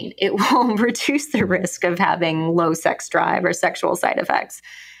weight gain. It will reduce the risk of having low sex drive or sexual side effects.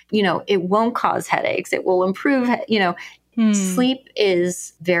 It won't cause headaches. It will improve, Sleep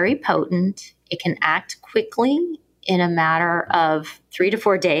is very potent. It can act quickly in a matter of 3 to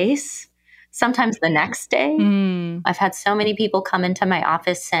 4 days, sometimes the next day. I've had so many people come into my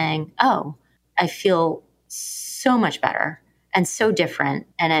office saying, oh, I feel so much better and so different.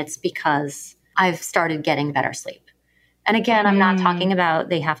 And it's because I've started getting better sleep. And again, I'm not talking about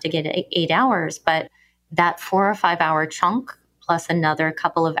they have to get 8 hours, but that 4 or 5 hour chunk plus another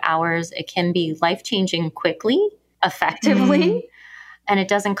couple of hours, it can be life-changing quickly, effectively, and it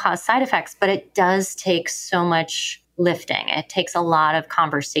doesn't cause side effects, but it does take so much lifting. It takes a lot of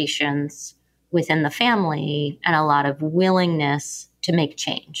conversations within the family and a lot of willingness to make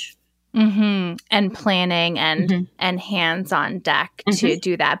change. And planning and hands on deck to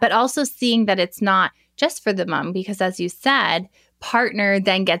do that. But also seeing that it's not just for the mom, because as you said, partner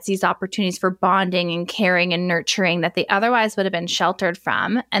then gets these opportunities for bonding and caring and nurturing that they otherwise would have been sheltered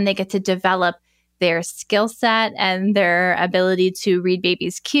from. And they get to develop their skill set and their ability to read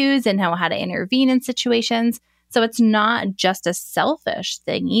baby's cues and know how to intervene in situations. So it's not just a selfish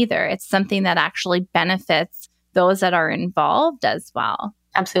thing either. It's something that actually benefits those that are involved as well.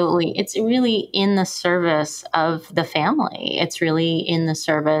 Absolutely. It's really in the service of the family. It's really in the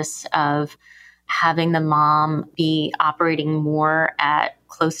service of having the mom be operating more at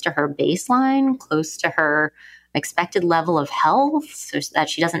close to her baseline, close to her expected level of health, so that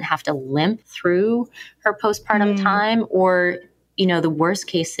she doesn't have to limp through her postpartum time. Or, the worst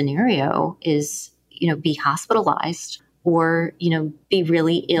case scenario is, be hospitalized or, be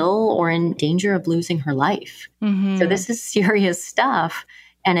really ill or in danger of losing her life. So this is serious stuff.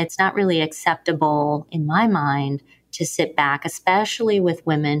 And it's not really acceptable in my mind to sit back, especially with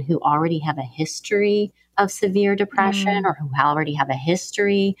women who already have a history of severe depression or who already have a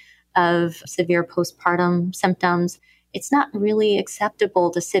history of severe postpartum symptoms. It's not really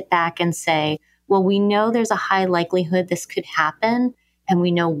acceptable to sit back and say, well, we know there's a high likelihood this could happen and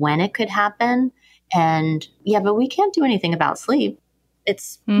we know when it could happen. And yeah, but we can't do anything about sleep.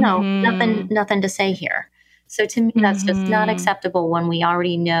 It's nothing to say here. So to me, that's just not acceptable when we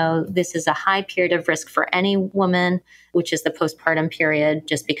already know this is a high period of risk for any woman, which is the postpartum period,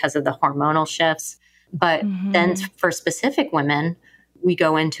 just because of the hormonal shifts. But then for specific women, we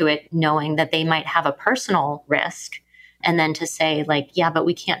go into it knowing that they might have a personal risk. And then to say like, yeah, but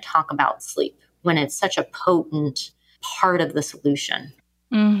we can't talk about sleep when it's such a potent part of the solution.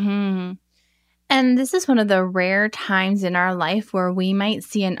 And this is one of the rare times in our life where we might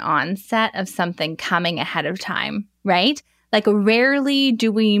see an onset of something coming ahead of time, right? Like rarely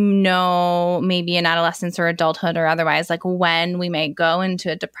do we know, maybe in adolescence or adulthood or otherwise, like when we might go into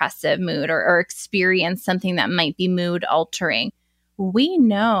a depressive mood or experience something that might be mood altering. We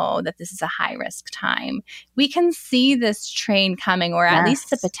know that this is a high risk time. We can see this train coming, or at least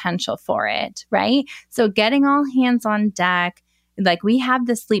the potential for it, right? So getting all hands on deck. Like we have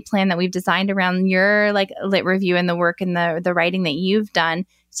the sleep plan that we've designed around your like lit review and the work and the writing that you've done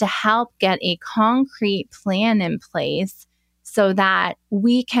to help get a concrete plan in place so that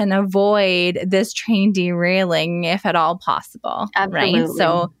we can avoid this train derailing if at all possible. Absolutely. Right?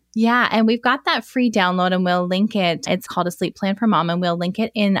 So yeah, and we've got that free download and we'll link it. It's called A Sleep Plan for Mom and we'll link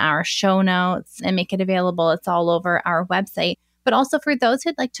it in our show notes and make it available. It's all over our website. But also for those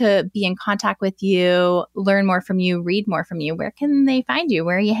who'd like to be in contact with you, learn more from you, read more from you, where can they find you?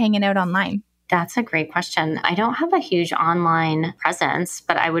 Where are you hanging out online? That's a great question. I don't have a huge online presence,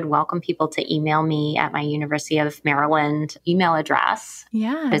 but I would welcome people to email me at my University of Maryland email address.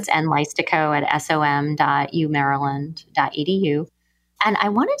 Yeah. It's nlystico@som.umaryland.edu. And I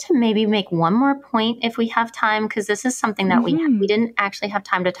wanted to maybe make one more point if we have time, because this is something that we didn't actually have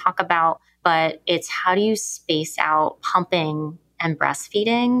time to talk about, but it's how do you space out pumping and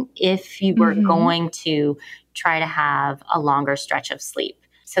breastfeeding if you were going to try to have a longer stretch of sleep.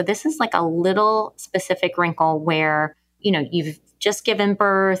 So this is like a little specific wrinkle where, you've just given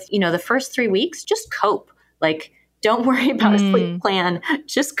birth, the first 3 weeks, just cope. Like, don't worry about a sleep plan,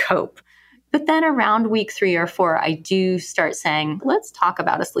 just cope. But then around week 3 or 4, I do start saying, let's talk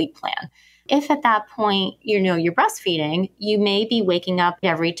about a sleep plan. If at that point, you're breastfeeding, you may be waking up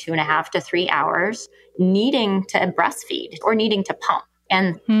every 2.5 to 3 hours needing to breastfeed or needing to pump.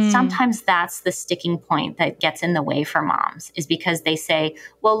 And sometimes that's the sticking point that gets in the way for moms is because they say,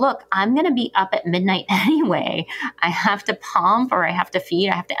 well, look, I'm going to be up at midnight anyway. I have to pump or I have to feed.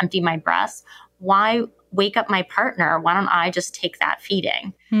 I have to empty my breasts. Why wake up my partner? Why don't I just take that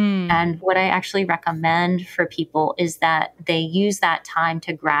feeding? And what I actually recommend for people is that they use that time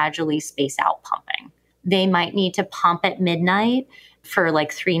to gradually space out pumping. They might need to pump at midnight for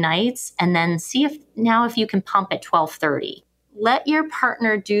like 3 nights and then see if you can pump at 12:30. Let your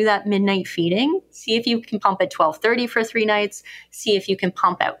partner do that midnight feeding. See if you can pump at 12:30 for 3 nights. See if you can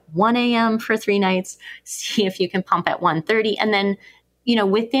pump at 1 a.m. for 3 nights. See if you can pump at 1:30. And then,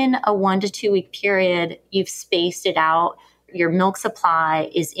 within a 1 to 2 week period, you've spaced it out. Your milk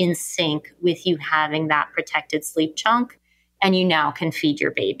supply is in sync with you having that protected sleep chunk. And you now can feed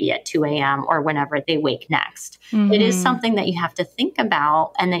your baby at 2 a.m. or whenever they wake next. It is something that you have to think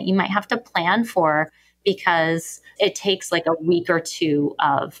about and that you might have to plan for because it takes like a week or 2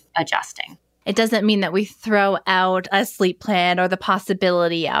 of adjusting. It doesn't mean that we throw out a sleep plan or the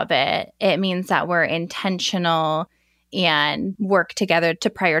possibility of it. It means that we're intentional and work together to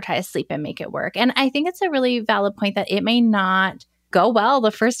prioritize sleep and make it work. And I think it's a really valid point that it may not go well the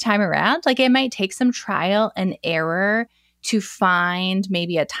first time around. Like it might take some trial and error to find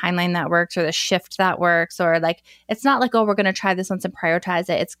maybe a timeline that works or the shift that works, or like, it's not like, oh, we're going to try this once and prioritize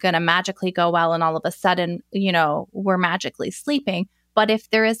it. It's going to magically go well. And all of a sudden, we're magically sleeping. But if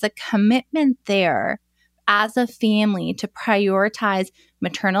there is a commitment there as a family to prioritize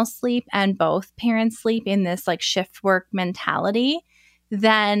maternal sleep and both parents' sleep in this like shift work mentality,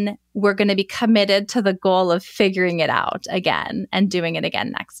 then we're going to be committed to the goal of figuring it out again and doing it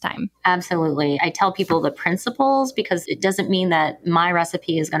again next time. Absolutely. I tell people the principles because it doesn't mean that my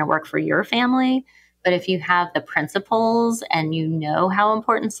recipe is going to work for your family. But if you have the principles and you know how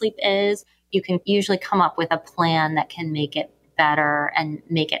important sleep is, you can usually come up with a plan that can make it better and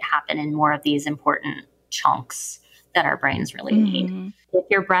make it happen in more of these important chunks that our brains really need. If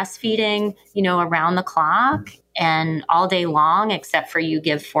you're breastfeeding, around the clock and all day long, except for you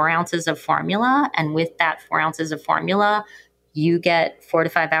give 4 ounces of formula. And with that 4 ounces of formula, you get 4 to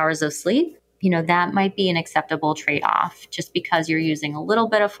 5 hours of sleep. that might be an acceptable trade-off. Just because you're using a little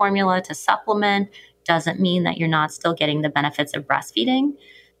bit of formula to supplement doesn't mean that you're not still getting the benefits of breastfeeding.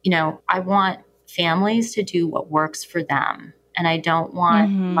 I want families to do what works for them. And I don't want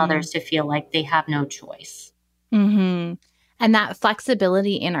mothers to feel like they have no choice. Mm-hmm. And that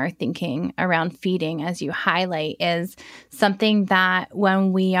flexibility in our thinking around feeding, as you highlight, is something that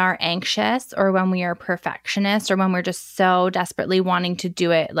when we are anxious or when we are perfectionists or when we're just so desperately wanting to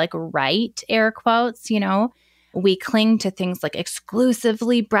do it like right, air quotes, we cling to things like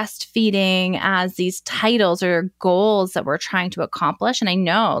exclusively breastfeeding as these titles or goals that we're trying to accomplish. And I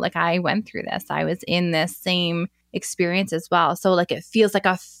know, like, I went through this. I was in this same experience as well. So like it feels like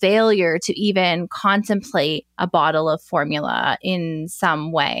a failure to even contemplate a bottle of formula in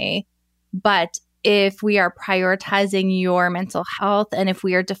some way. But if we are prioritizing your mental health and if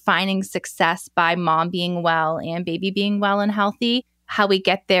we are defining success by mom being well and baby being well and healthy, how we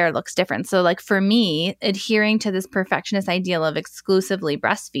get there looks different. So like for me, adhering to this perfectionist ideal of exclusively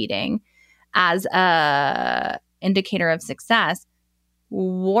breastfeeding as a indicator of success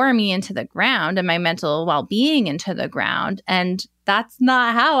wore me into the ground and my mental well-being into the ground. And that's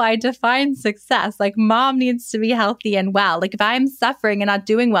not how I define success. Like, mom needs to be healthy and well. Like, if I'm suffering and not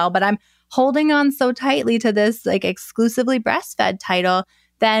doing well, but I'm holding on so tightly to this like exclusively breastfed title,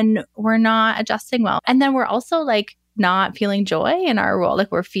 then we're not adjusting well. And then we're also like not feeling joy in our role. Like,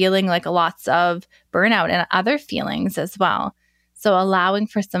 we're feeling like lots of burnout and other feelings as well. So allowing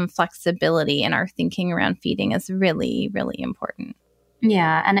for some flexibility in our thinking around feeding is really, really important.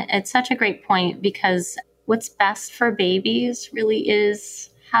 Yeah. And it's such a great point, because what's best for babies really is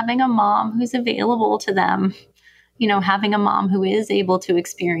having a mom who's available to them, having a mom who is able to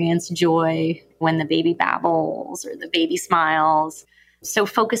experience joy when the baby babbles or the baby smiles. So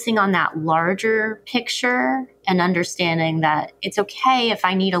focusing on that larger picture and understanding that it's okay if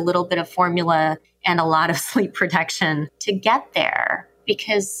I need a little bit of formula and a lot of sleep protection to get there.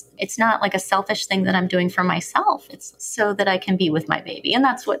 Because it's not like a selfish thing that I'm doing for myself. It's so that I can be with my baby. And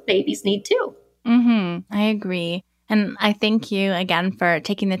that's what babies need too. I agree. And I thank you again for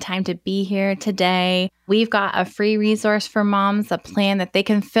taking the time to be here today. We've got a free resource for moms, a plan that they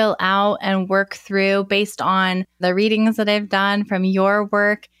can fill out and work through based on the readings that I've done from your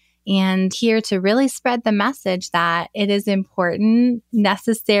work, and here to really spread the message that it is important,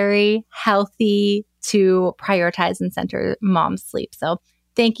 necessary, healthy to prioritize and center mom's sleep. So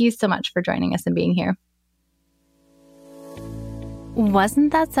thank you so much for joining us and being here.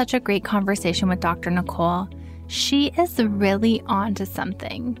 Wasn't that such a great conversation with Dr. Nicole? She is really on to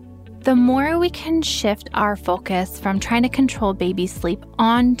something. The more we can shift our focus from trying to control baby sleep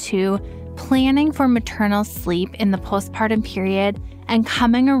onto planning for maternal sleep in the postpartum period and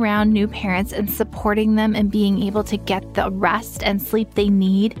coming around new parents and supporting them and being able to get the rest and sleep they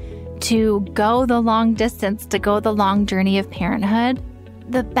need to go the long distance, to go the long journey of parenthood,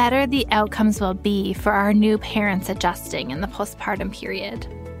 the better the outcomes will be for our new parents adjusting in the postpartum period.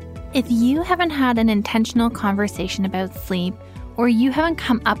 If you haven't had an intentional conversation about sleep, or you haven't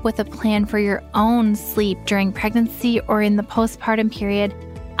come up with a plan for your own sleep during pregnancy or in the postpartum period,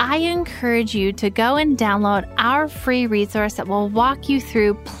 I encourage you to go and download our free resource that will walk you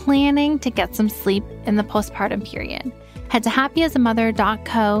through planning to get some sleep in the postpartum period. Head to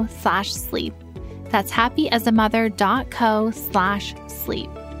happyasamother.co/sleep. That's happyasamother.co/sleep.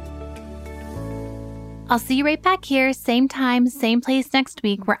 I'll see you right back here, same time, same place next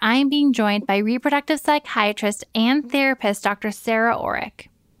week, where I am being joined by reproductive psychiatrist and therapist, Dr. Sarah Orrick.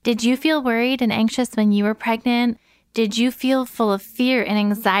 Did you feel worried and anxious when you were pregnant? Did you feel full of fear and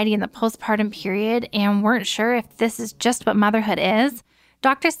anxiety in the postpartum period and weren't sure if this is just what motherhood is?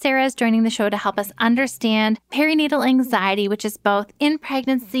 Dr. Sarah is joining the show to help us understand perinatal anxiety, which is both in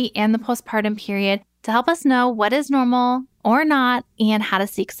pregnancy and the postpartum period, to help us know what is normal or not and how to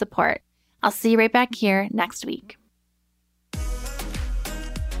seek support. I'll see you right back here next week.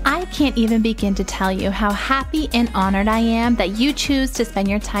 I can't even begin to tell you how happy and honored I am that you choose to spend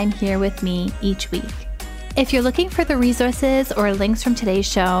your time here with me each week. If you're looking for the resources or links from today's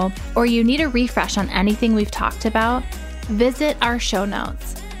show, or you need a refresh on anything we've talked about, visit our show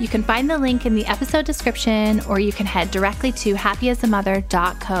notes. You can find the link in the episode description, or you can head directly to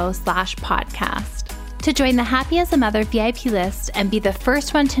happyasamother.co/podcast. To join the Happy as a Mother VIP list and be the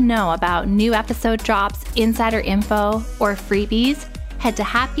first one to know about new episode drops, insider info, or freebies, head to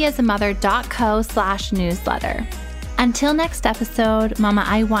happyasamother.co/newsletter. Until next episode, Mama,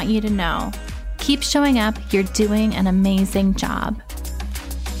 I want you to know, keep showing up. You're doing an amazing job.